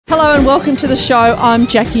Hello and welcome to the show. I'm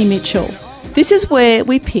Jackie Mitchell. This is where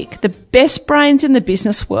we pick the best brains in the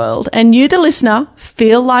business world and you, the listener,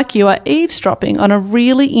 feel like you are eavesdropping on a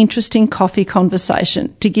really interesting coffee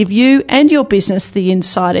conversation to give you and your business the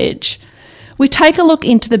inside edge. We take a look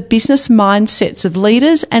into the business mindsets of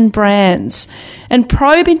leaders and brands and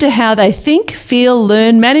probe into how they think, feel,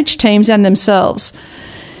 learn, manage teams and themselves.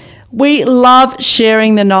 We love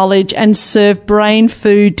sharing the knowledge and serve brain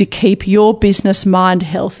food to keep your business mind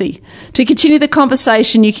healthy. To continue the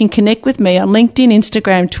conversation, you can connect with me on LinkedIn,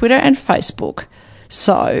 Instagram, Twitter and Facebook.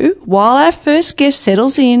 So, while our first guest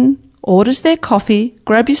settles in, orders their coffee,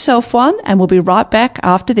 grab yourself one and we'll be right back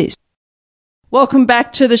after this. Welcome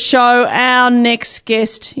back to the show. Our next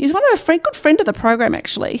guest is one of a good friend of the program,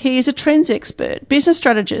 actually. He is a trends expert, business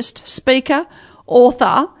strategist, speaker,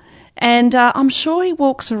 author, and I'm sure he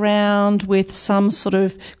walks around with some sort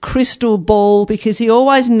of crystal ball because he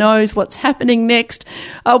always knows what's happening next.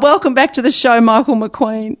 Welcome back to the show, Michael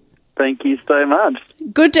McQueen. Thank you so much.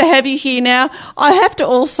 Good to have you here. Now, I have to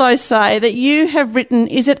also say that you have written,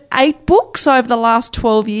 is it 8 books over the last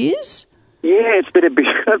 12 years? Yeah, it's been a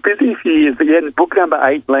busy few years, but yeah, book number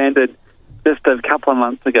 8 landed just a couple of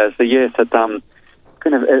months ago. So yes, it's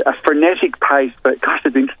kind of a frenetic pace, but gosh,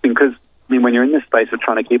 it's interesting because when you're in this space of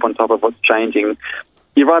trying to keep on top of what's changing,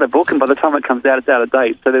 you write a book and by the time it comes out, it's out of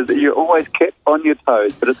date. So you're always kept on your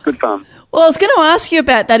toes, but it's good fun. Well, I was going to ask you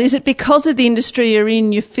about that. Is it because of the industry you're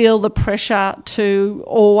in, you feel the pressure to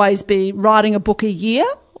always be writing a book a year,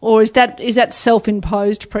 or is that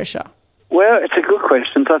self-imposed pressure? Well, it's a good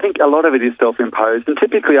question. So I think a lot of it is self-imposed, and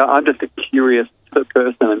typically I'm just a curious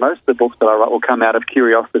person, and most of the books that I write will come out of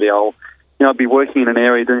curiosity. I'll be working in an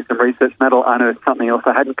area doing some research, and that'll unearth something else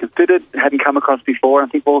I hadn't considered, hadn't come across before, and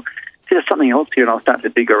I think, well, there's something else here, and I'll start to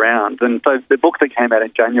dig around. And so the book that came out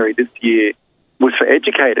in January this year was for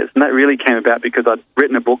educators, and that really came about because I'd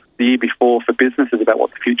written a book the year before for businesses about what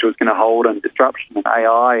the future was going to hold and disruption and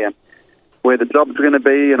AI and where the jobs were going to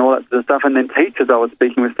be and all that sort of stuff. And then teachers I was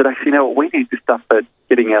speaking with said, actually, you know what, we need this stuff for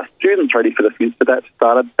getting our students ready for the future. So that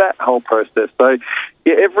started that whole process. So,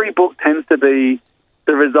 yeah, every book tends to be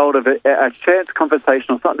the result of a chance conversation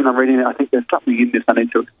or something I'm reading. I think there's something in this I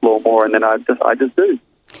need to explore more, and then I just do.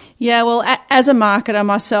 Yeah, well, as a marketer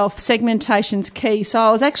myself, segmentation's key. So I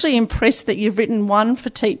was actually impressed that you've written one for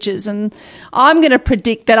teachers, and I'm going to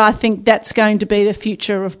predict that I think that's going to be the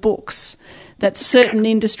future of books, that certain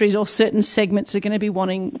industries or certain segments are going to be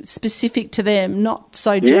wanting specific to them, not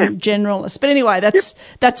so generalist. But anyway,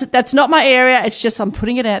 that's not my area. It's just I'm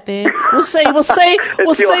putting it out there. We'll see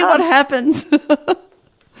what happens.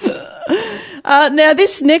 Now,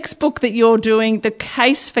 this next book that you're doing, The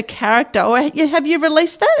Case for Character, or have you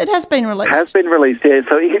released that? It has been released. It has been released, yeah.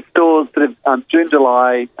 So it hit stores sort of June,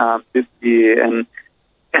 July this year, and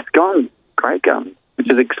it's gone great guns, which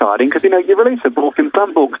is exciting because, you release a book, and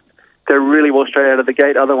some books, they're really well straight out of the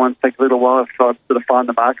gate. Other ones take a little while to sort of find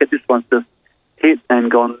the market. This one's just hit and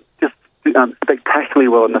gone just spectacularly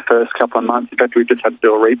well in the first couple of months. In fact, we just had to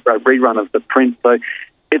do a rerun of the print. So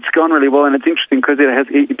it's gone really well, and it's interesting because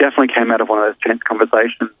it definitely came out of one of those tense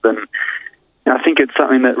conversations, and I think it's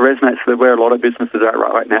something that resonates with where a lot of businesses are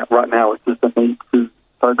at right now. It's just the need to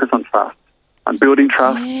focus on trust, on building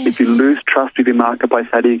trust. Yes. If you lose trust with your marketplace,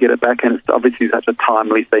 how do you get it back? And it's obviously such a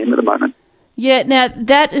timely theme at the moment. Yeah, now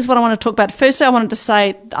that is what I want to talk about. Firstly, I wanted to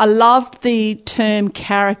say I loved the term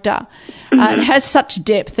character. It has such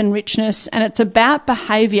depth and richness, and it's about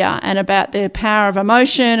behaviour and about the power of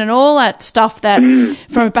emotion and all that stuff that,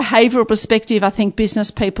 from a behavioural perspective, I think business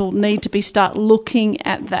people need to start looking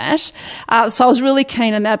at that. So I was really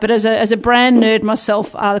keen on that. But as a brand nerd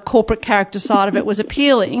myself, the corporate character side of it was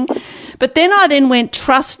appealing. But then I went,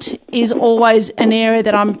 trust is always an area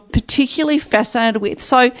that I'm particularly fascinated with.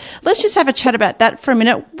 So let's just have a chat about that for a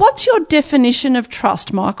minute. What's your definition of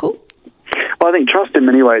trust, Michael? Well, I think trust in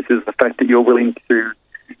many ways is the fact that you're willing to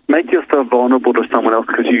make yourself vulnerable to someone else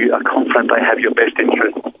because you are confident they have your best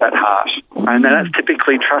interests at heart. And that's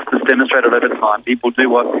typically trust is demonstrated over time. People do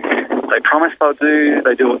what they promise they'll do,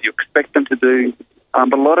 they do what you expect them to do.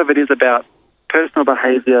 But a lot of it is about personal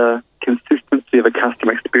behaviour, consistency of a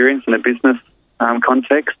customer experience in a business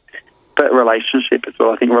context, but relationship as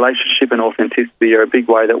well. I think relationship and authenticity are a big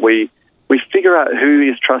way that we figure out who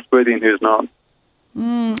is trustworthy and who's not.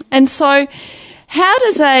 And so how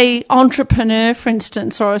does a entrepreneur, for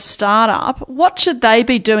instance, or a startup, what should they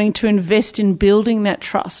be doing to invest in building that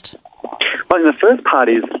trust? Well, the first part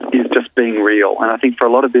is just being real. And I think for a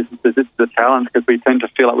lot of businesses, this is a challenge because we tend to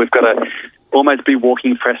feel like we've got to almost be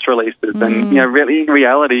walking press releases. And, really, in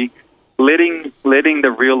reality, letting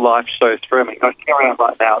the real life show through. I mean, I see around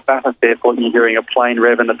right now, Bathurst Airport, you're hearing a plane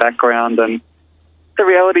rev in the background, and the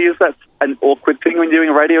reality is that's an awkward thing when you're doing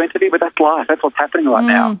a radio interview, but that's life. That's what's happening right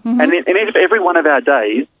now. Mm-hmm. And in every one of our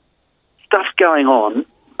days, stuff's going on,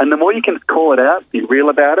 and the more you can call it out, be real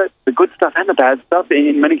about it, the good stuff and the bad stuff,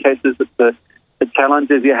 in many cases it's the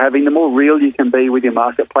challenges you're having, the more real you can be with your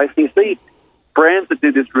marketplace. And you see brands that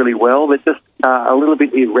do this really well, they're just a little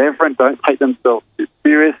bit irreverent, don't take themselves too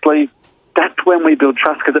seriously. That's when we build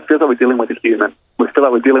trust, because it feels like we're dealing with a human. We feel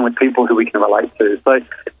like we're dealing with people who we can relate to. So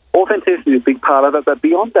authenticity is a big part of it, but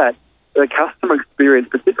beyond that, the customer experience,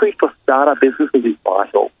 particularly for startup businesses, is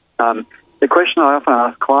vital. The question I often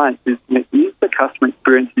ask clients is the customer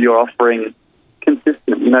experience you're offering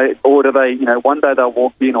consistent? Or do they, one day they'll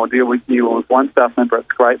walk in or deal with you, or with one staff member it's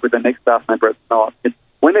great, with the next staff member it's not.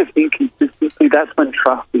 When there's inconsistency, that's when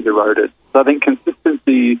trust is eroded. So I think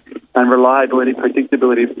consistency and reliability,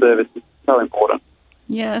 predictability of service is so important.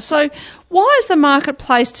 Yeah, so why is the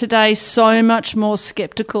marketplace today so much more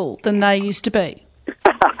sceptical than they used to be?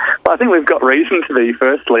 Well, I think we've got reason to be,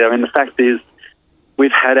 firstly. I mean, the fact is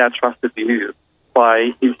we've had our trust abused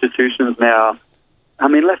by institutions now,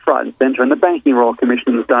 left, right and centre, and the Banking Royal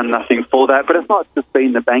Commission has done nothing for that. But it's not just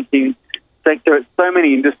been the banking sector, it's so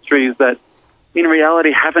many industries that in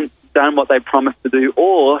reality haven't done what they promised to do,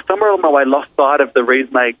 or somewhere along the way lost sight of the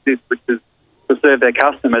reason they exist, which is to serve their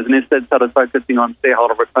customers, and instead started focusing on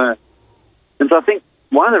shareholder returns. And so I think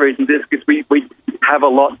one of the reasons is because we have a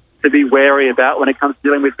lot to be wary about when it comes to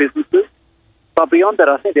dealing with businesses. But beyond that,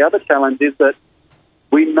 I think the other challenge is that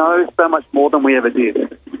we know so much more than we ever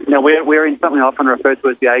did. We're in something often referred to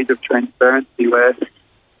as the age of transparency, where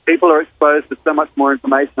people are exposed to so much more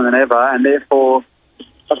information than ever, and therefore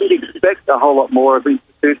I think expect a whole lot more of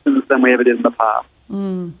institutions than we ever did in the past.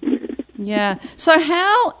 Yeah. So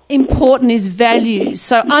how important is values?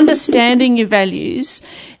 So understanding your values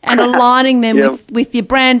and aligning them with your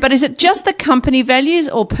brand. But is it just the company values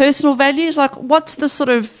or personal values? Like, what's the sort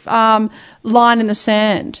of line in the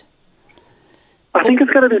sand? I think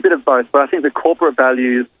it's got to be a bit of both, but I think the corporate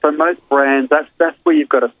values, for most brands, that's where you've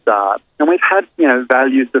got to start. And we've had,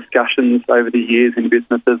 values discussions over the years in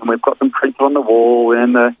businesses, and we've got them printed on the wall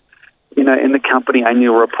and in the company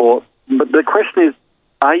annual report. But the question is,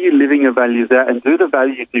 are you living your values out, and do the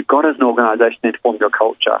values you've got as an organisation inform your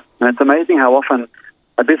culture? And it's amazing how often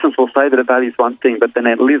a business will say that it values one thing, but then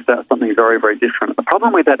it lives out something very, very different. The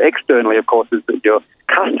problem with that externally, of course, is that your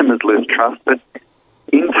customers lose trust, but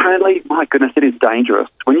internally, my goodness, it is dangerous.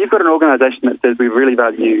 When you've got an organisation that says we really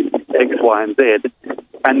value X, Y, and Z,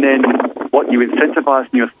 and then what you incentivise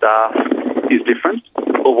in your staff is different,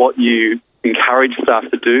 or what you encourage staff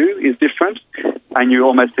to do is different, and you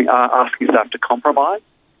almost are asking staff to compromise,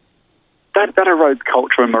 that erodes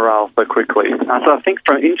culture and morale so quickly. So I think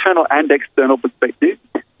from an internal and external perspective,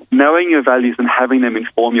 knowing your values and having them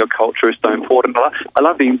inform your culture is so important. I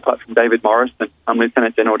love the insight from David Morrison,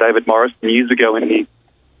 Lieutenant General David Morrison, years ago when he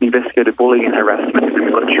investigated bullying and harassment in the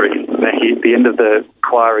military. At the end of the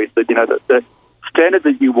inquiry said, that the standard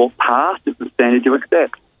that you walk past is the standard you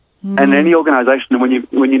accept. And any organisation, when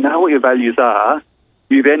you know what your values are,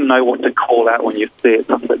 you then know what to call out when you see it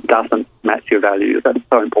that doesn't match your values. That's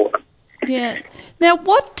so important. Yeah. Now,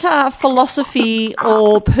 what philosophy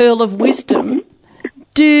or pearl of wisdom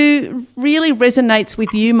really resonates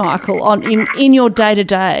with you, Michael, in your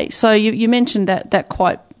day-to-day? So you mentioned that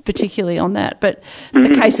quite particularly on that, but the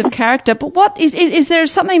case of character. But what is there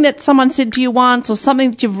something that someone said to you once, or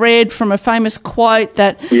something that you've read from a famous quote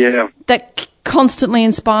that constantly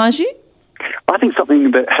inspires you? I think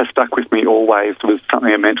something that has stuck with me always was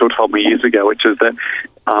something a mentor told me years ago, which is that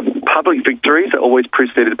public victories are always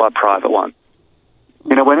preceded by private ones.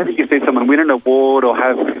 Whenever you see someone win an award or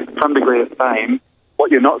have some degree of fame,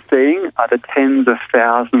 what you're not seeing are the tens of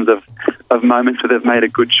thousands of moments where they've made a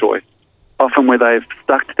good choice, often where they've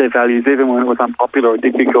stuck to their values even when it was unpopular or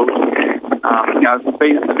difficult,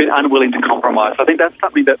 been a bit unwilling to compromise. I think that's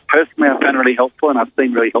something that personally I found really helpful, and I've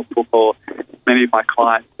seen really helpful for many of my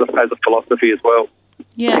clients as a philosophy as well.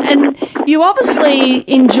 Yeah, and you obviously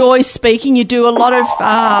enjoy speaking. You do a lot of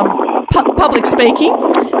public speaking,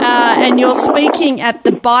 and you're speaking at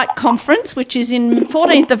the BITE conference, which is in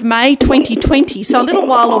 14th of May 2020, so a little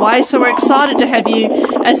while away, so we're excited to have you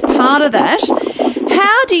as part of that.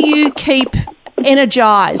 How do you keep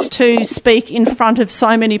energised to speak in front of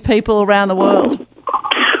so many people around the world?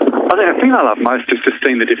 I think the thing I love most is just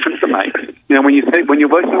seeing the difference it makes. When you're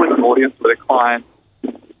working with an audience, with a client,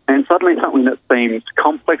 and suddenly something that seems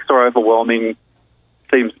complex or overwhelming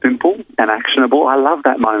seems simple and actionable, I love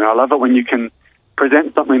that moment. I love it when you can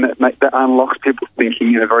present something that unlocks people's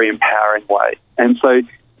thinking in a very empowering way. And so,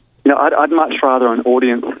 I'd much rather an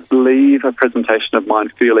audience leave a presentation of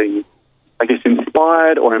mine feeling I guess,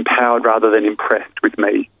 inspired or empowered rather than impressed with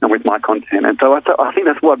me and with my content. And so I think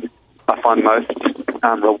that's what I find most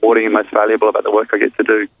rewarding and most valuable about the work I get to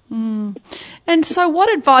do. And so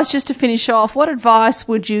what advice, just to finish off, what advice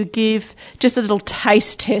would you give, just a little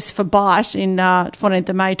taste test for Bite in 14th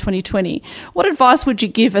of May 2020, what advice would you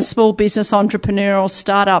give a small business entrepreneur or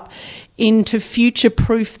startup to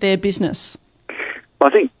future-proof their business? Well,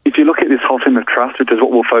 I think if you look at this whole theme of trust, which is what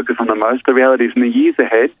we'll focus on the most, the reality is in the years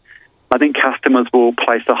ahead, I think customers will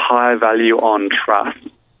place a higher value on trust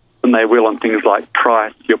than they will on things like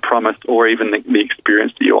price, your promise, or even the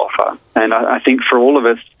experience that you offer. And I think for all of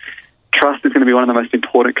us, trust is going to be one of the most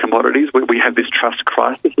important commodities. We have this trust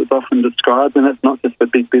crisis that's often described, and it's not just for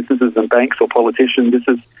big businesses and banks or politicians. This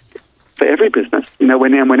is for every business. You know, we're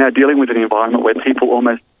now dealing with an environment where people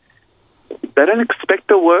almost, they don't expect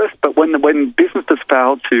the worst, but when businesses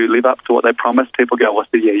fail to live up to what they promised, people go, well,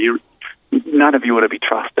 so yeah, none of you ought to be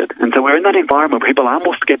trusted. And so we're in that environment where people are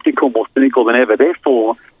more skeptical, more cynical than ever.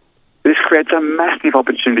 Therefore, this creates a massive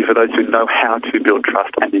opportunity for those who know how to build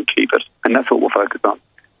trust and then keep it. And that's what we'll focus on.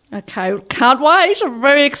 Okay, can't wait. I'm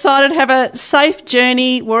very excited. Have a safe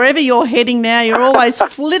journey wherever you're heading now. You're always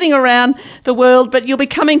flitting around the world, but you'll be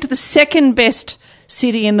coming to the second best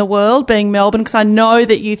city in the world, being Melbourne, because I know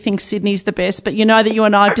that you think Sydney's the best, but you know that you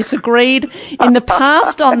and I have disagreed in the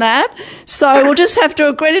past on that. So we'll just have to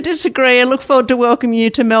agree to disagree. I look forward to welcoming you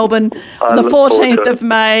to Melbourne on the 14th of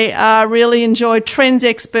May. Really enjoyed Trends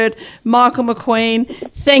expert Michael McQueen.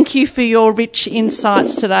 Thank you for your rich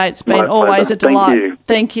insights today. It's been always a delight.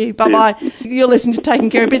 Thank you. Bye-bye. Cheers. You're listening to Taking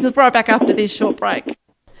Care of Business. Right back after this short break.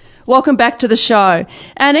 Welcome back to the show.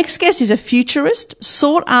 Our next guest is a futurist,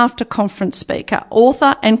 sought-after conference speaker,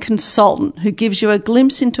 author and consultant who gives you a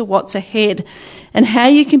glimpse into what's ahead and how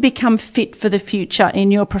you can become fit for the future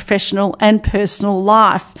in your professional and personal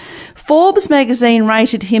life. Forbes magazine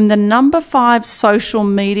rated him the number 5 social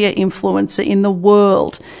media influencer in the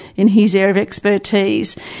world in his area of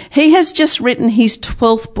expertise. He has just written his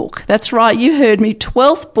 12th book. That's right, you heard me,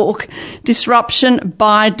 12th book, Disruption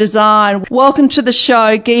by Design. Welcome to the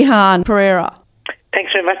show, Gihan Perera.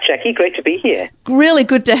 Thanks very much, Jackie. Great to be here. Really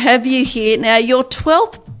good to have you here. Now, your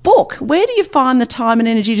 12th book, where do you find the time and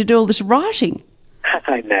energy to do all this writing?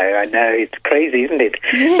 I know. It's crazy, isn't it?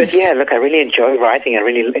 Yes. But yeah, look, I really enjoy writing. I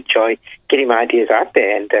really enjoy getting my ideas out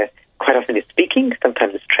there. And quite often it's speaking,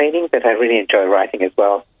 sometimes it's training, but I really enjoy writing as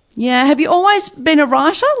well. Yeah. Have you always been a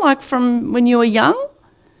writer, like from when you were young?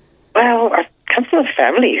 Well, I've come from a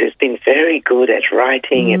family who's been very good at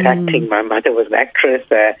writing and acting. My mother was an actress.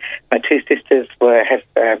 My 2 sisters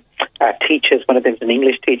are teachers. One of them's an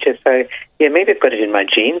English teacher. So, yeah, maybe I've got it in my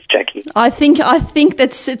genes, Jackie. I think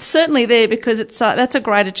it's certainly there, because that's a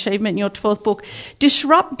great achievement in your 12th book,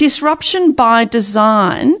 Disruption by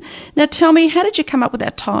Design. Now, tell me, how did you come up with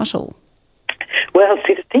that title? Well,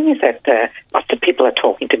 see, the thing is that lots of people are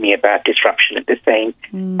talking to me about disruption, and they're saying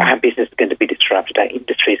our business is going to be disrupted, our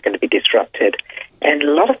industry is going to be disrupted. And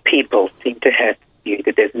a lot of people seem to have the view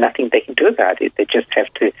that there's nothing they can do about it. They just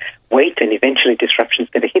have to wait, and eventually disruption is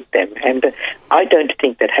going to hit them. And I don't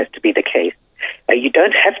think that has to be the case. You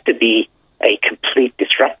don't have to be a complete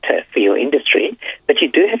disruptor for your industry, but you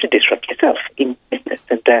do have to disrupt yourself in business.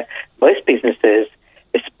 And most businesses,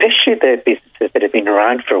 especially the businesses that have been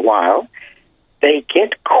around for a while, they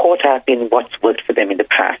get caught up in what's worked for them in the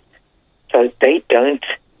past. So they don't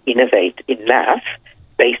innovate enough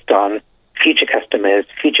based on future customers,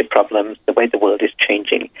 future problems, the way the world is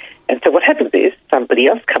changing. And so what happens is somebody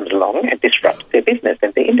else comes along and disrupts their business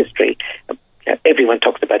and their industry. Everyone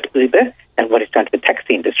talks about Uber and what it's done to the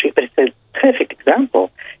taxi industry, but it's a perfect example,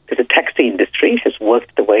 because the taxi industry has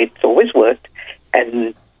worked the way it's always worked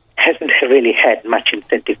and hasn't really had much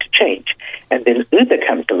incentive to change. And then Uber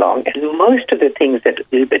comes along, and most of the things that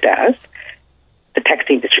Uber does, the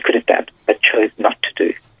taxi industry could have done, but chose not to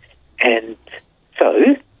do. And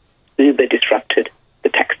so Uber disrupted the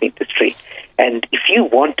taxi industry. And if you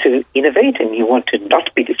want to innovate and you want to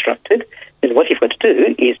not be disrupted, then what you've got to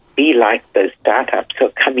do is be like those startups who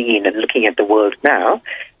are coming in and looking at the world now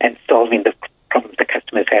and solving the problems the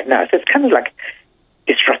customers have now. So it's kind of like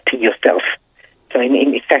disrupting yourself. So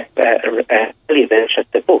in fact, earlier version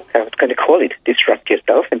of the book, I was going to call it Disrupt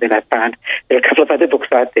Yourself, and then I found there are a couple of other books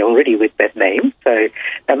out there already with that name. So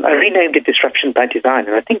I renamed it Disruption by Design,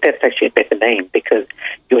 and I think that's actually a better name, because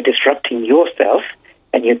you're disrupting yourself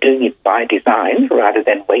and you're doing it by design rather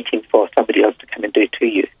than waiting for somebody else to come and do it to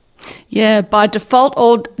you. Yeah, by default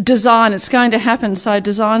or design, it's going to happen. So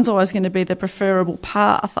design's always going to be the preferable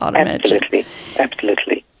path, I'd imagine.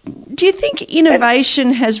 Absolutely. Do you think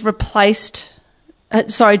innovation has replaced...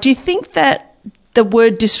 do you think that the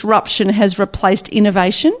word disruption has replaced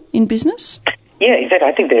innovation in business? Yeah, exactly.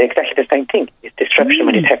 I think they're exactly the same thing. It's disruption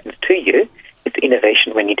when it happens to you. It's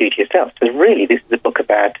innovation when you do it yourself. So really, this is a book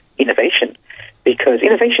about innovation, because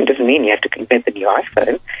innovation doesn't mean you have to invent the new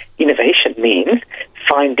iPhone. Innovation means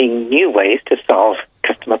finding new ways to solve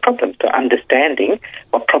customer problems, so understanding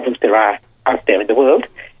what problems there are out there in the world,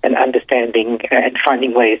 and understanding and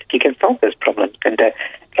finding ways that you can solve those problems. And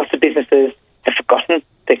lots of businesses have forgotten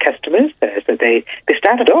their customers, so they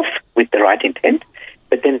started off with the right intent,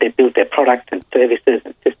 but then they built their products and services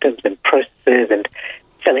and systems and processes and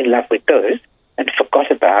fell in love with those and forgot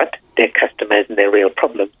about their customers and their real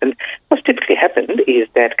problems. And what's typically happened is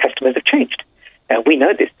that customers have changed. We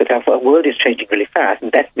know this, that our world is changing really fast,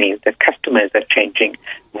 and that means that customers are changing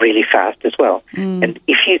really fast as well. And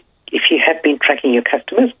if you have been tracking your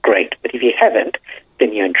customers, great. But if you haven't,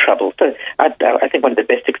 then you're in trouble. So I think one of the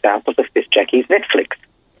best examples of this, Jackie, is Netflix.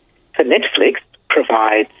 So Netflix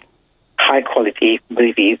provides high-quality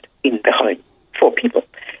movies in the home for people.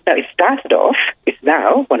 Now, it started off, it's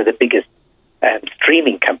now one of the biggest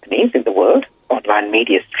streaming companies in the world, online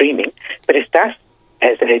media streaming, but it started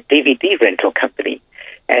as a DVD rental company.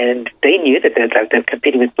 And they knew that they're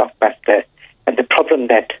competing with Blockbuster. And the problem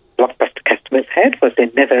that Blockbuster customers had was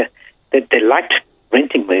they liked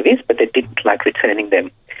renting movies, but they didn't like returning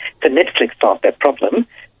them. So Netflix solved that problem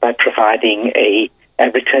by providing a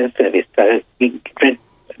return service. So you could rent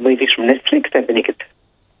movies from Netflix, and then you could,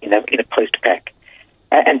 in a post pack.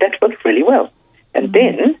 And that worked really well. And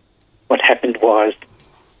then what happened was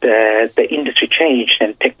the industry changed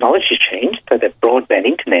and technology changed, so that broadband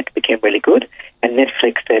internet became really good. And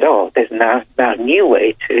Netflix said, there's now a new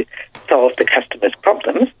way to solve the customer's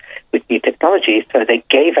problems with new technology. So they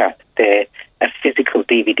gave up their physical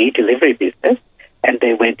DVD delivery business, and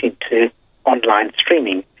they went into online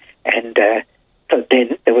streaming. And so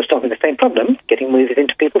then they were solving the same problem, getting movies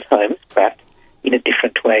into people's homes, but in a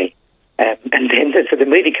different way. And then so the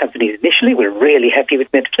movie companies initially were really happy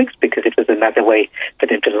with Netflix because it was another way for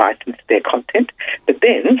them to license their content. But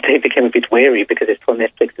then they became a bit wary because they saw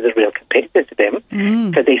Netflix as a real competitor to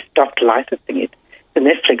them. So they stopped licensing it. So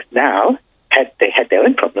Netflix now had their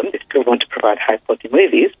own problem. They still want to provide high-quality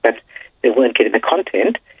movies, but they weren't getting the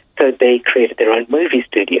content. So they created their own movie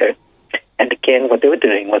studio. And again, what they were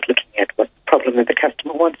doing was looking at what problem that the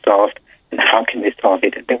customer wants solved and how can we solve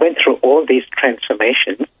it. And they went through all these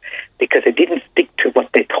transformations because they didn't stick to what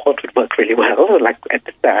they thought would work really well, like at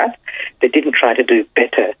the start. They didn't try to do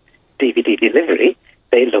better DVD delivery.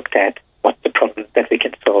 They looked at what's the problem that we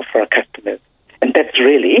can solve for our customers. And that's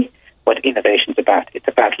really what innovation's about. It's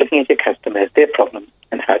about looking at your customers, their problems,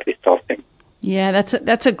 and how do we solve them. Yeah,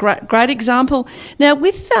 that's a great example. Now,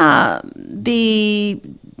 with the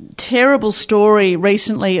terrible story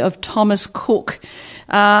recently of Thomas Cook,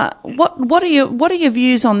 what are your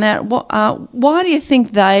views on that? Why do you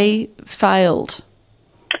think they failed?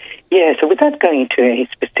 Yeah, so without going into any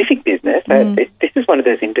specific business, this is one of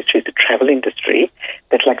those industries, the travel industry,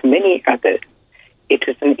 that like many others, it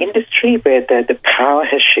is an industry where the power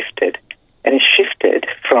has shifted, and it's shifted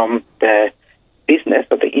from the business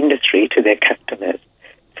or the industry to their customers.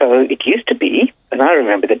 So it used to be, and I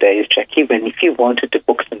remember the days, Jackie, when if you wanted to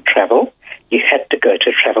book some travel, you had to go to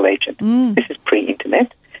a travel agent. This is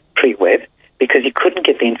pre-internet, pre-web, because you couldn't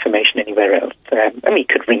get the information anywhere else. You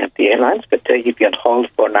could ring up the airlines, but you'd be on hold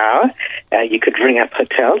for an hour. You could ring up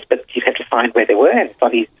hotels, but you'd have to find where they were, and it's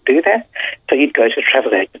not easy to do that. So you'd go to a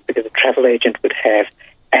travel agent, because a travel agent would have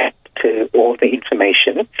access to all the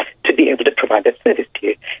information to be able to provide that service to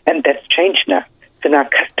you. And that's changed now. So now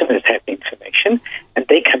customers have the information, and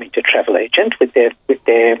they come into a travel agent with their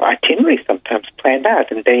itinerary sometimes planned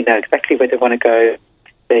out, and they know exactly where they want to go.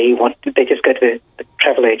 They just go to the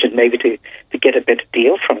travel agent maybe to get a better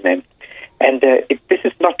deal from them. And this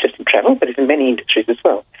is not just in travel, but it's in many industries as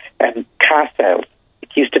well. Car sales. It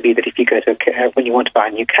used to be that if you go to when you want to buy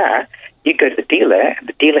a new car, you go to the dealer, and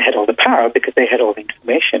the dealer had all the power because they had all the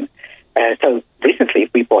information. So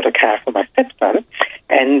recently we bought a car for my stepson,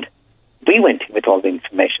 and we went in with all the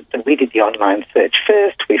information. So we did the online search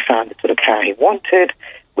first. We found the sort of car he wanted.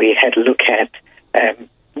 We had a look at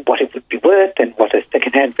what it would be worth and what a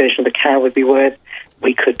second-hand version of the car would be worth.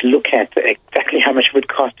 We could look at exactly how much it would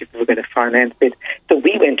cost if we were going to finance it. So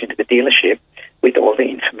we went into the dealership with all the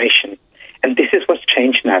information. And this is what's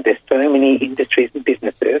changed now. There's so many industries and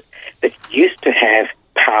businesses that used to have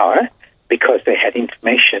power because they had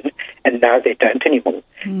information, and now they don't anymore.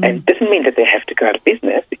 And it doesn't mean that they have to go out of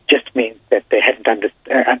business. It just means that they haven't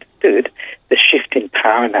understood the shift in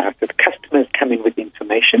power now. So the customers come in with the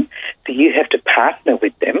information, so you have to partner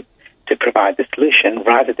with them to provide the solution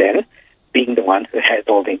rather than being the one who has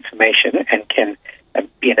all the information and can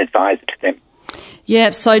be an advisor to them.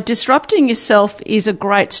 Yeah, so disrupting yourself is a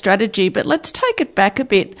great strategy, but let's take it back a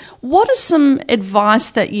bit. What is some advice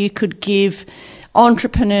that you could give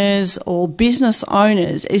entrepreneurs or business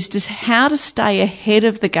owners as to how to stay ahead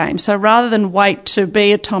of the game? So rather than wait to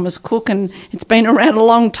be a Thomas Cook and it's been around a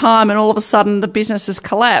long time and all of a sudden the business has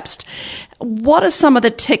collapsed, what are some of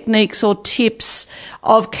the techniques or tips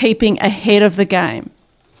of keeping ahead of the game?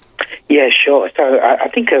 Yeah, sure. So I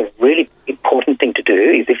think a really important thing to do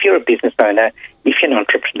is, if you're a business owner, if you're an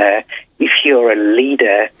entrepreneur, if you're a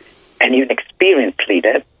leader and you're an experienced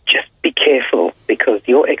leader, just be careful, because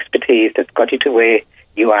your expertise that's got you to where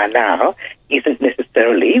you are now isn't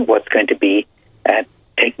necessarily what's going to be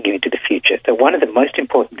taking you into the future. So one of the most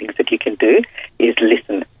important things that you can do is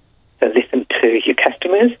listen. So listen to your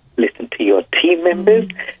customers, listen to your team members,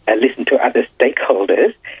 listen to other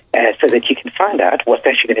stakeholders, so that you can find out what's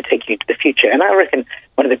actually going to take you into the future. And I reckon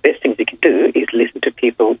one of the best things you can do is listen to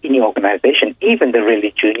people in your organization, even the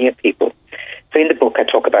really junior people. So in the book, I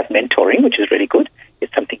talk about mentoring, which is really good.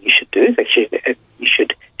 It's something you should do. Actually, you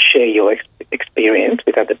should share your experience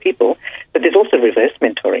with other people. But there's also reverse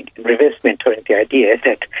mentoring. And reverse mentoring, the idea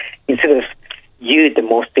that instead of you, the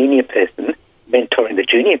more senior person, mentoring the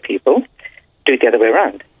junior people, do it the other way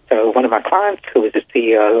around. So one of my clients, who was the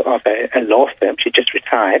CEO of a law firm, she just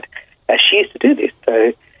retired, she used to do this.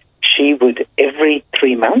 So she would, every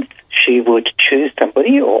 3 months, she would choose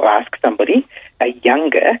somebody or ask somebody, a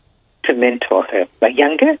younger, to mentor her. Like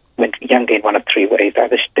younger in one of three ways.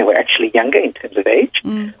 Either they were actually younger in terms of age,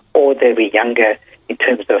 or they were younger in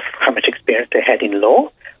terms of how much experience they had in law,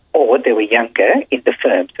 or they were younger in the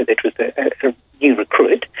firm. So that was a new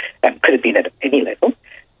recruit, could have been at any level.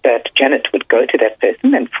 But Janet would go to that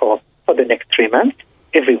person, and for the next 3 months,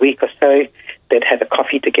 every week or so, they'd have a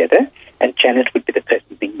coffee together, and Janet would be the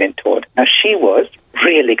person being mentored. Now, she was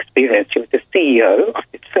really experienced. She was the CEO of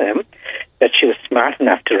this firm, but she was smart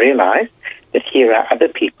enough to realize that here are other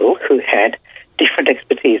people who had different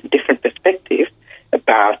expertise, different perspectives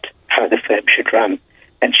about how the firm should run.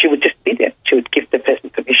 And she would just be there. She would give the person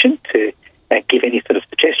permission to give any sort of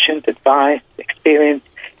suggestions, advice, experience,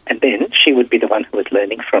 and then she would be the one who was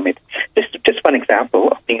learning from it. Just one example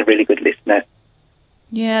of being a really good listener.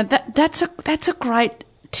 Yeah, that's a great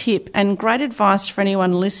tip and great advice for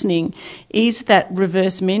anyone listening, is that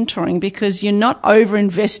reverse mentoring, because you're not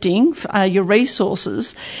over-investing your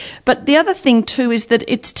resources. But the other thing too is that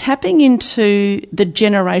it's tapping into the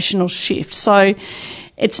generational shift. So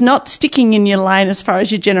it's not sticking in your lane as far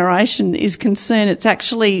as your generation is concerned. It's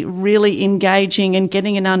actually really engaging and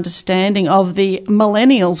getting an understanding of the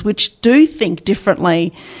millennials, which do think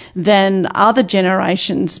differently than other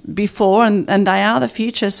generations before, and they are the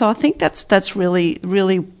future. So I think that's really,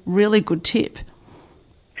 really, really good tip.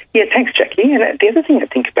 Yeah, thanks, Jackie. And the other thing I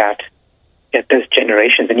think about those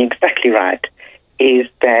generations, and you're exactly right, is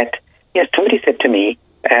that somebody said to me,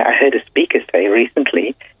 I heard a speaker say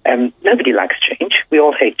recently, nobody likes change. We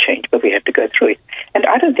all hate change, but we have to go through it. And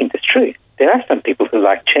I don't think that's true. There are some people who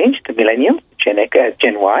like change, the millennials, Gen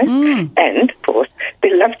Y, and, of course,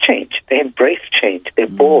 they love change. They embrace change. They're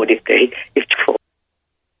bored if they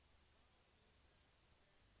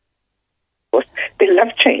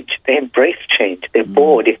love change. They embrace change. They're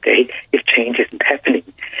bored if change isn't happening.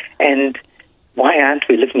 And why aren't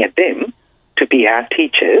we looking at them to be our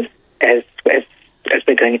teachers as we're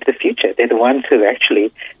going into the future? They're the ones who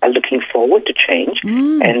actually are looking forward to change.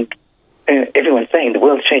 And everyone's saying the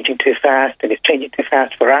world's changing too fast, and it's changing too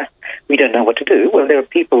fast for us. We don't know what to do. Well, there are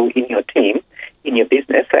people in your team, in your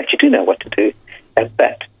business, who actually do know what to do.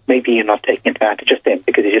 But maybe you're not taking advantage of them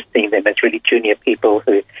because you're just seeing them as really junior people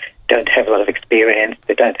who don't have a lot of experience,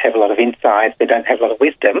 they don't have a lot of insights, they don't have a lot of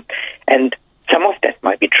wisdom. And some of that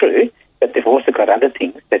might be true, but they've also got other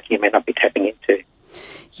things that you may not be tapping into.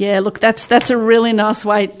 Yeah, look, that's a really nice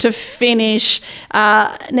way to finish.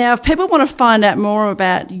 Now, if people want to find out more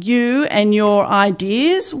about you and your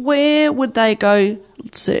ideas, where would they go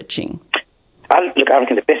searching? I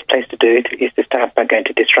reckon the best place to do it is to start by going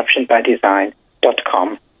to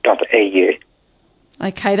disruptionbydesign.com.au.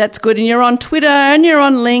 Okay, that's good. And you're on Twitter and you're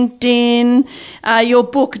on LinkedIn. Your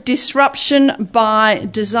book, Disruption by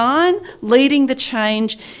Design, Leading the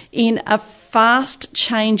Change in a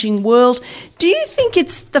Fast-Changing World. Do you think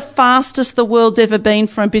it's the fastest the world's ever been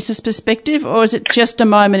from a business perspective, or is it just a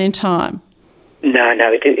moment in time? No,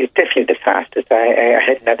 it's definitely the fastest. I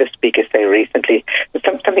heard another speaker say recently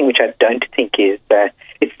something which I don't think is,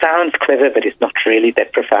 it sounds clever, but it's not really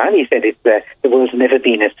that profound. He said the world's never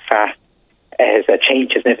been as fast as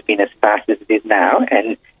change has never been as fast as it is now,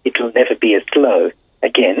 and it will never be as slow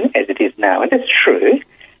again as it is now. And that's true.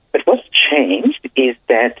 But what's changed is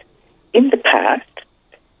that in the past,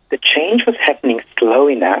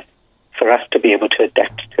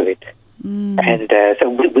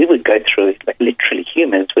 we would go through, like literally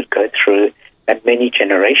humans would go through many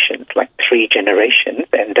generations, like 3 generations,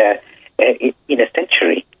 and in a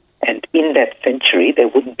century. And in that century, there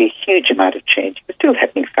wouldn't be a huge amount of change. It's still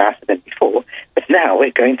happening faster than before, but now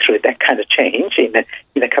we're going through that kind of change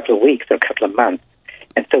in a couple of weeks or a couple of months.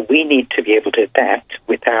 And so we need to be able to adapt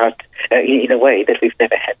without, in a way that we've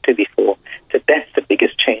never had to before. So that's the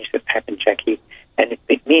biggest change that's happened, Jackie. And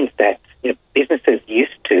it means that businesses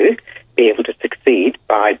used to be able to succeed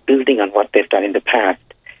by building on what they've done in the past.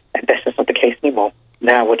 And that's just not the case anymore.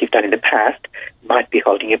 Now what you've done in the past might be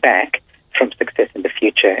holding you back from success in the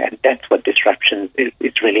future. And that's what disruption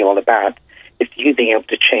is really all about. It's you being able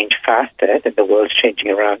to change faster than the world's changing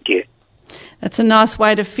around you. That's a nice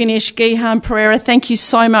way to finish. Gihan Perera, thank you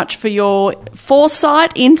so much for your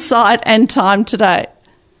foresight, insight and time today.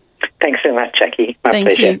 Thanks so much, Jackie. My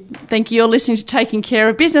pleasure. Thank you. You're listening to Taking Care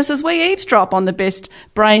of Business as we eavesdrop on the best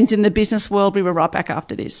brains in the business world. We'll be right back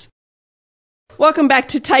after this. Welcome back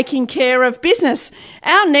to Taking Care of Business.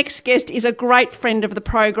 Our next guest is a great friend of the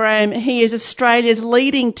program. He is Australia's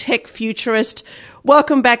leading tech futurist.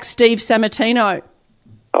 Welcome back, Steve Sammartino.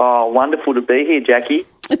 Oh, wonderful to be here, Jackie.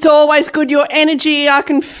 It's always good. Your energy, I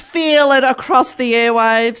can feel it across the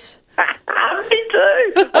airwaves. Me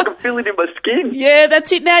too. I can feel it in my skin. Yeah,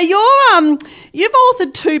 that's it. Now, you've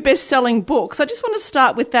authored 2 best-selling books. I just want to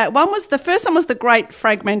start with that. The first one was The Great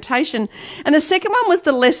Fragmentation, and the second one was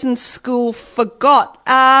The Lessons School Forgot.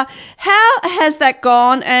 How has that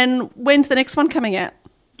gone, and when's the next one coming out?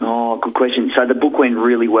 Oh, good question. So the book went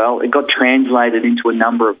really well. It got translated into a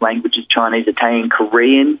number of languages, Chinese, Italian,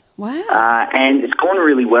 Korean. Wow. And it's gone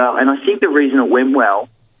really well. And I think the reason it went well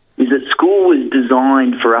is that school was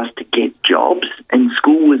designed for us to get jobs, and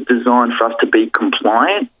school was designed for us to be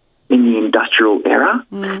compliant in the industrial era.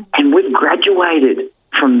 And we've graduated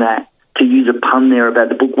from that, to use a pun there about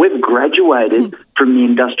the book. We've graduated from the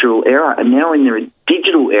industrial era and now in the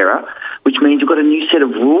digital era, which means we've got a new set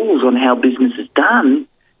of rules on how business is done.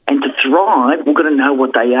 And to thrive, we've got to know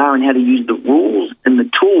what they are and how to use the rules and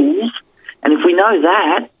the tools. And if we know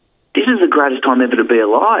that, this is the greatest time ever to be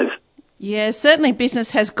alive. Yeah, certainly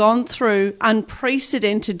business has gone through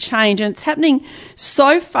unprecedented change, and it's happening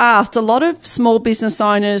so fast. A lot of small business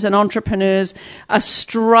owners and entrepreneurs are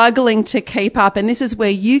struggling to keep up, and this is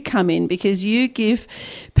where you come in, because you give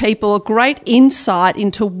people a great insight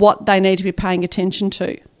into what they need to be paying attention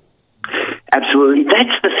to. Absolutely.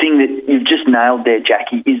 That's the thing that you've just nailed there,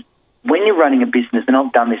 Jackie, is when you're running a business, and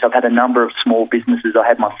I've done this, I've had a number of small businesses. I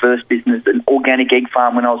had my first business, an organic egg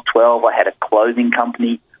farm when I was 12. I had a clothing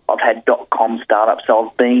company. I've had .com startups, so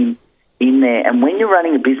I've been in there. And when you're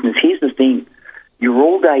running a business, here's the thing. You're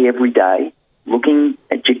all day, every day, looking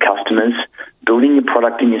at your customers, building your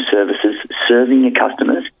product and your services, serving your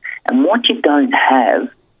customers. And what you don't have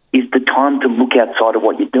is the time to look outside of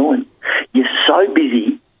what you're doing. You're so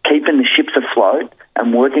busy keeping the ships afloat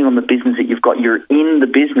and working on the business that you've got. You're in the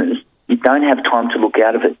business. You don't have time to look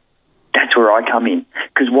out of it. That's where I come in,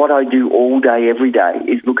 because what I do all day, every day,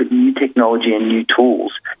 is look at new technology and new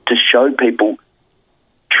tools to show people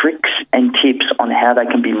tricks and tips on how they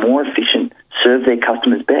can be more efficient, serve their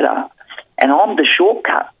customers better. And I'm the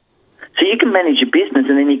shortcut. So you can manage your business,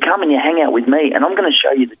 and then you come and you hang out with me, and I'm going to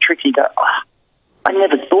show you the tricks. You go, I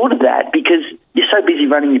never thought of that, because you're so busy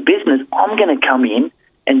running your business. I'm going to come in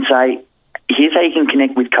and say, here's how you can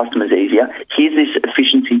connect with customers easier. Here's this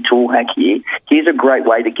efficiency tool hack here. Here's a great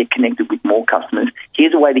way to get connected with more customers.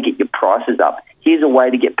 Here's a way to get your prices up. Here's a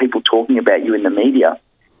way to get people talking about you in the media.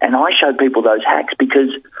 And I show people those hacks because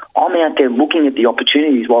I'm out there looking at the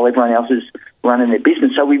opportunities while everyone else is running their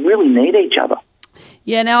business. So we really need each other.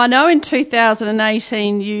 Yeah, now I know in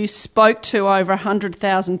 2018 you spoke to over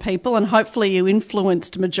 100,000 people, and hopefully you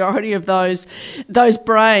influenced a majority of those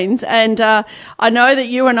brains. And I know that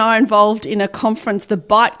you and I are involved in a conference, the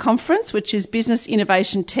BITE conference, which is Business,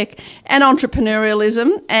 Innovation, Tech and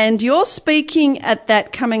Entrepreneurialism. And you're speaking at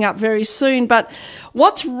that coming up very soon. But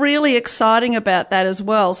what's really exciting about that as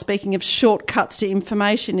well, speaking of shortcuts to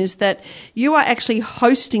information, is that you are actually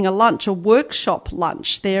hosting a lunch, a workshop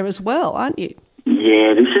lunch there as well, aren't you?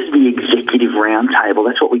 Yeah, this is the executive roundtable.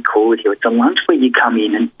 That's what we call it here. It's a lunch where you come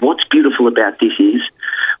in, and what's beautiful about this is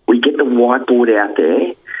we get the whiteboard out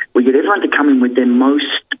there. We get everyone to come in with their most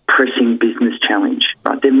pressing business challenge,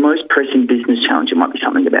 right? Their most pressing business challenge. It might be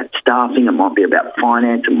something about staffing. It might be about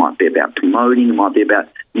finance. It might be about promoting. It might be about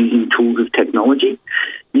using tools of technology.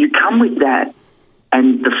 You come with that,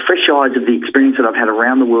 and the fresh eyes of the experience that I've had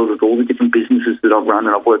around the world with all the different businesses that I've run,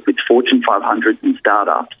 and I've worked with Fortune 500s and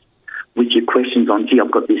startups, with your questions on, gee,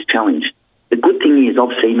 I've got this challenge. The good thing is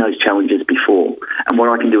I've seen those challenges before, and what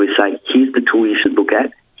I can do is say, here's the tool you should look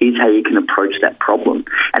at, Here's how you can approach that problem.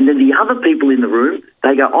 And then the other people in the room,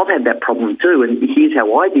 they go, I've had that problem too, and here's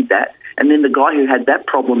how I did that. And then the guy who had that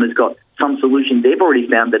problem has got some solution they've already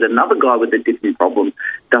found that another guy with a different problem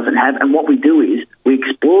doesn't have. And what we do is we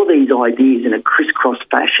explore these ideas in a crisscross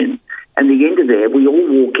fashion. And at the end of there, we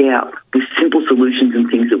all walk out with simple solutions and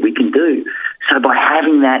things that we can do. So by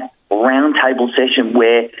having that roundtable session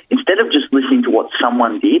where instead of just listening to what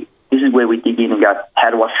someone did, this is where we dig in and go, how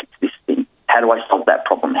do I fix this thing? How do I solve that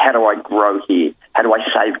problem? How do I grow here? How do I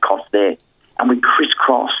save costs there? And we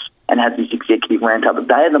crisscross and have this executive roundtable.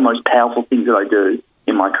 They are the most powerful things that I do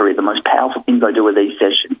in my career. The most powerful things I do are these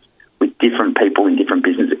sessions with different people in different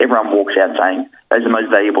businesses. Everyone walks out saying, that's the most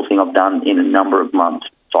valuable thing I've done in a number of months.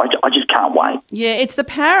 So I just can't wait. Yeah, it's the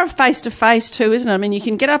power of face-to-face too, isn't it? I mean, you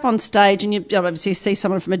can get up on stage and you obviously see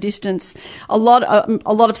someone from a distance. A lot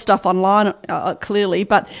of stuff online, clearly,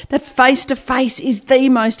 but that face-to-face is the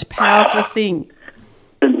most powerful thing.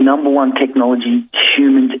 The number one technology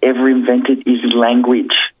humans ever invented is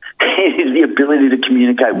language. It is the ability to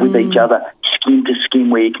communicate with each other, skin to skin,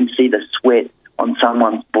 where you can see the sweat on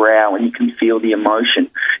someone's brow and you can feel the emotion.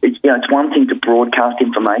 It's one thing to broadcast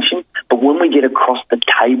information, but when we get across the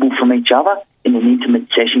table from each other in an intimate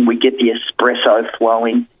session, we get the espresso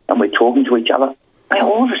flowing and we're talking to each other. And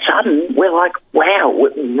all of a sudden, we're like, wow,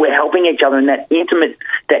 we're helping each other, and that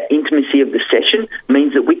intimacy of the session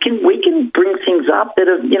means that we can bring things up that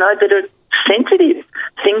are sensitive,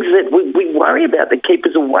 things that we worry about that keep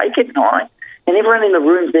us awake at night, and everyone in the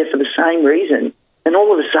room's there for the same reason. And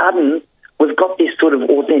all of a sudden, we've got this sort of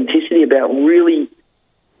authenticity about really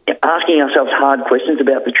asking ourselves hard questions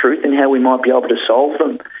about the truth and how we might be able to solve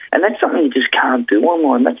them. And that's something you just can't do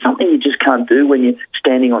online. That's something you just can't do when you're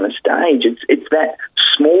standing on a stage. It's that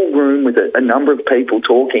small room with a number of people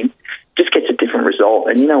talking just gets a different result.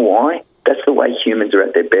 And you know why? That's the way humans are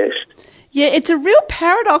at their best. Yeah, it's a real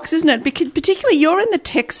paradox, isn't it? Because particularly you're in the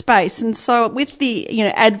tech space, and so with the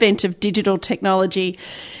advent of digital technology,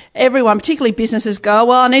 everyone, particularly businesses, go,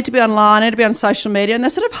 well, I need to be online, I need to be on social media, and they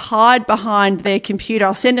sort of hide behind their computer.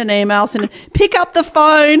 I'll send an email, pick up the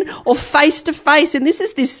phone or face-to-face, and this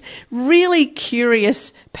is this really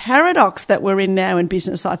curious paradox that we're in now in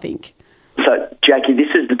business, I think. So, Jackie,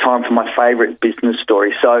 this is the time for my favourite business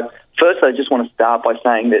story. So, first, I just want to start by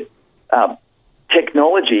saying that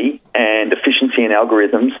technology and efficiency and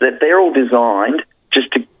algorithms, that they're all designed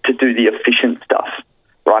just to do the efficient stuff,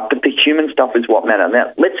 right? But the human stuff is what matters.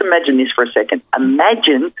 Now, let's imagine this for a second.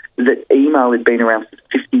 Imagine that email had been around for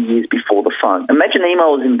 50 years before the phone. Imagine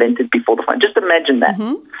email was invented before the phone. Just imagine that,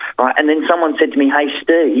 right? And then someone said to me, hey,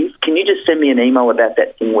 Steve, can you just send me an email about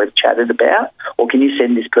that thing we've chatted about? Or can you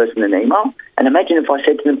send this person an email? And imagine if I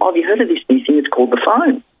said to them, oh, have you heard of this new thing? It's called the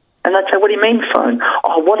phone. And they'd say, what do you mean phone?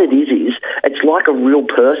 Oh, what it is it's like a real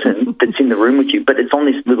person that's in the room with you, but it's on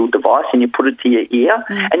this little device and you put it to your ear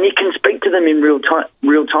and you can speak to them in real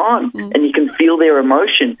time and you can feel their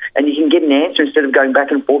emotion and you can get an answer instead of going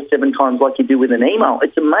back and forth 7 times like you do with an email.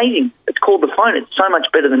 It's amazing. It's called the phone. It's so much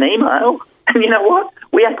better than email. And you know what?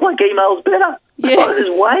 We act like email's better. Yeah. It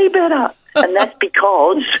is way better. And that's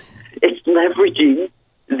because it's leveraging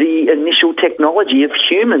the initial technology of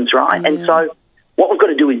humans, right? And so what we've got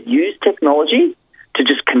to do is use technology to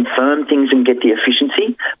just confirm things and get the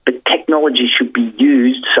efficiency, but technology should be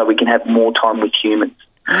used so we can have more time with humans.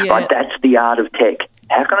 Yeah. Right? That's the art of tech.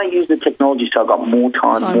 How can I use the technology so I've got more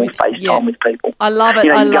time, more face time with people? I love it.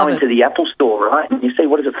 You go into the Apple store, right, and you see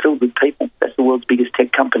what is it filled with people. That's the world's biggest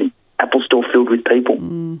tech company. Apple store filled with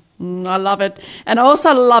people. I love it. And I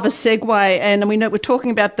also love a segue. And we know we're talking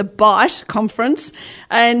about the BITE conference.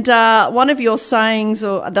 And one of your sayings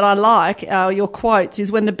that I like, your quotes,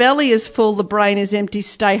 is when the belly is full, the brain is empty,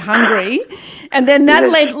 stay hungry. And then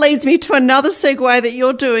that leads me to another segue that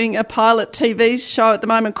you're doing a pilot TV show at the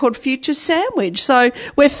moment called Future Sandwich. So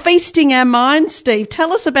we're feasting our minds, Steve.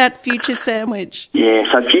 Tell us about Future Sandwich.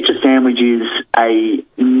 Yeah, so Future Sandwich is a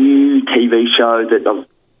new TV show that I've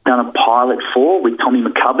done a pilot for with Tommy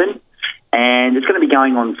McCubbin, and it's going to be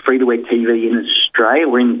going on free-to-air TV in Australia.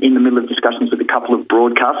 We're in the middle of discussions with a couple of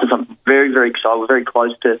broadcasters. I'm very, very excited. We're very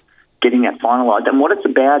close to getting that finalised. And what it's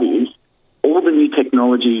about is all the new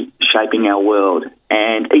technology shaping our world.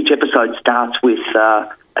 And each episode starts with a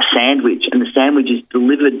sandwich, and the sandwich is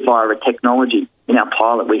delivered via a technology. In our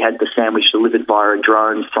pilot, we had the sandwich delivered via a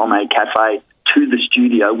drone from a cafe to the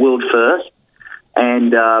studio, world first.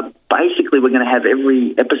 And basically we're going to have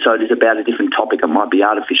every episode is about a different topic. It might be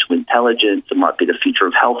artificial intelligence. It might be the future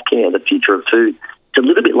of healthcare, the future of food. It's a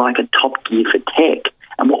little bit like a Top Gear for tech.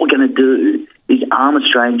 And what we're going to do is arm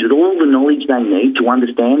Australians with all the knowledge they need to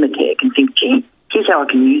understand the tech and think, gee, here's how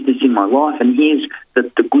I can use this in my life, and here's the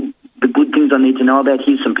the good things I need to know about.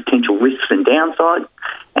 Here's some potential risks and downsides.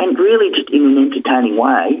 And really just in an entertaining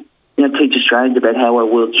way, teach Australians about how our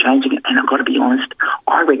world's changing. And I've got to be honest,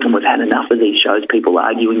 I reckon we've had enough of these shows, people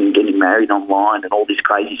arguing and getting married online and all this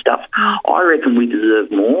crazy stuff. I reckon we deserve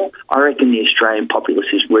more. I reckon the Australian populace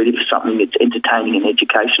is ready for something that's entertaining and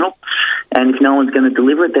educational. And if no one's going to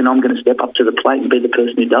deliver it, then I'm going to step up to the plate and be the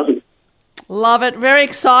person who does it. Love it. Very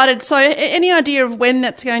excited. So any idea of when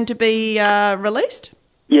that's going to be released?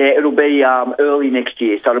 Yeah, it'll be early next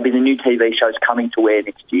year. So it'll be the new TV shows coming to air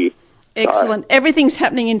next year. Excellent. Everything's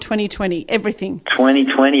happening in 2020. Everything.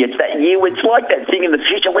 2020. It's that year. It's like that thing in the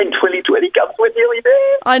future when 2020 comes. We're nearly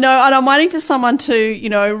there. I know. And I'm waiting for someone to,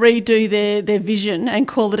 redo their vision and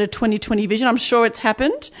call it a 2020 vision. I'm sure it's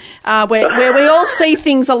happened, where we all see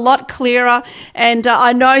things a lot clearer. And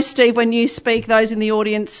I know, Steve, when you speak, those in the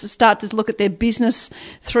audience start to look at their business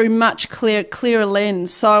through much clearer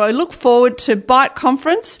lens. So I look forward to Byte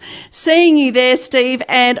Conference, seeing you there, Steve.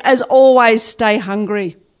 And as always, stay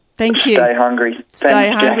hungry. Thank you. Stay hungry.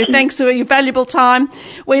 Stay hungry. Jackie. Thanks for your valuable time.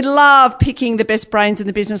 We love picking the best brains in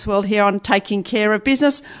the business world here on Taking Care of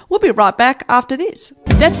Business. We'll be right back after this.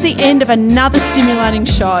 That's the end of another stimulating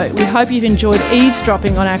show. We hope you've enjoyed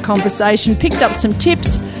eavesdropping on our conversation, picked up some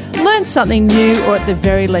tips, learned something new, or at the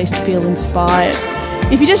very least feel inspired.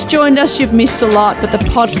 If you just joined us, you've missed a lot, but the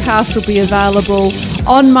podcast will be available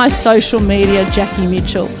on my social media, Jackie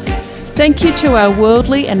Mitchell. Thank you to our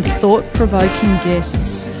worldly and thought-provoking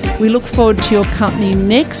guests. We look forward to your company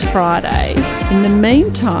next Friday. In the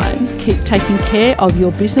meantime, keep taking care of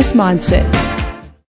your business mindset.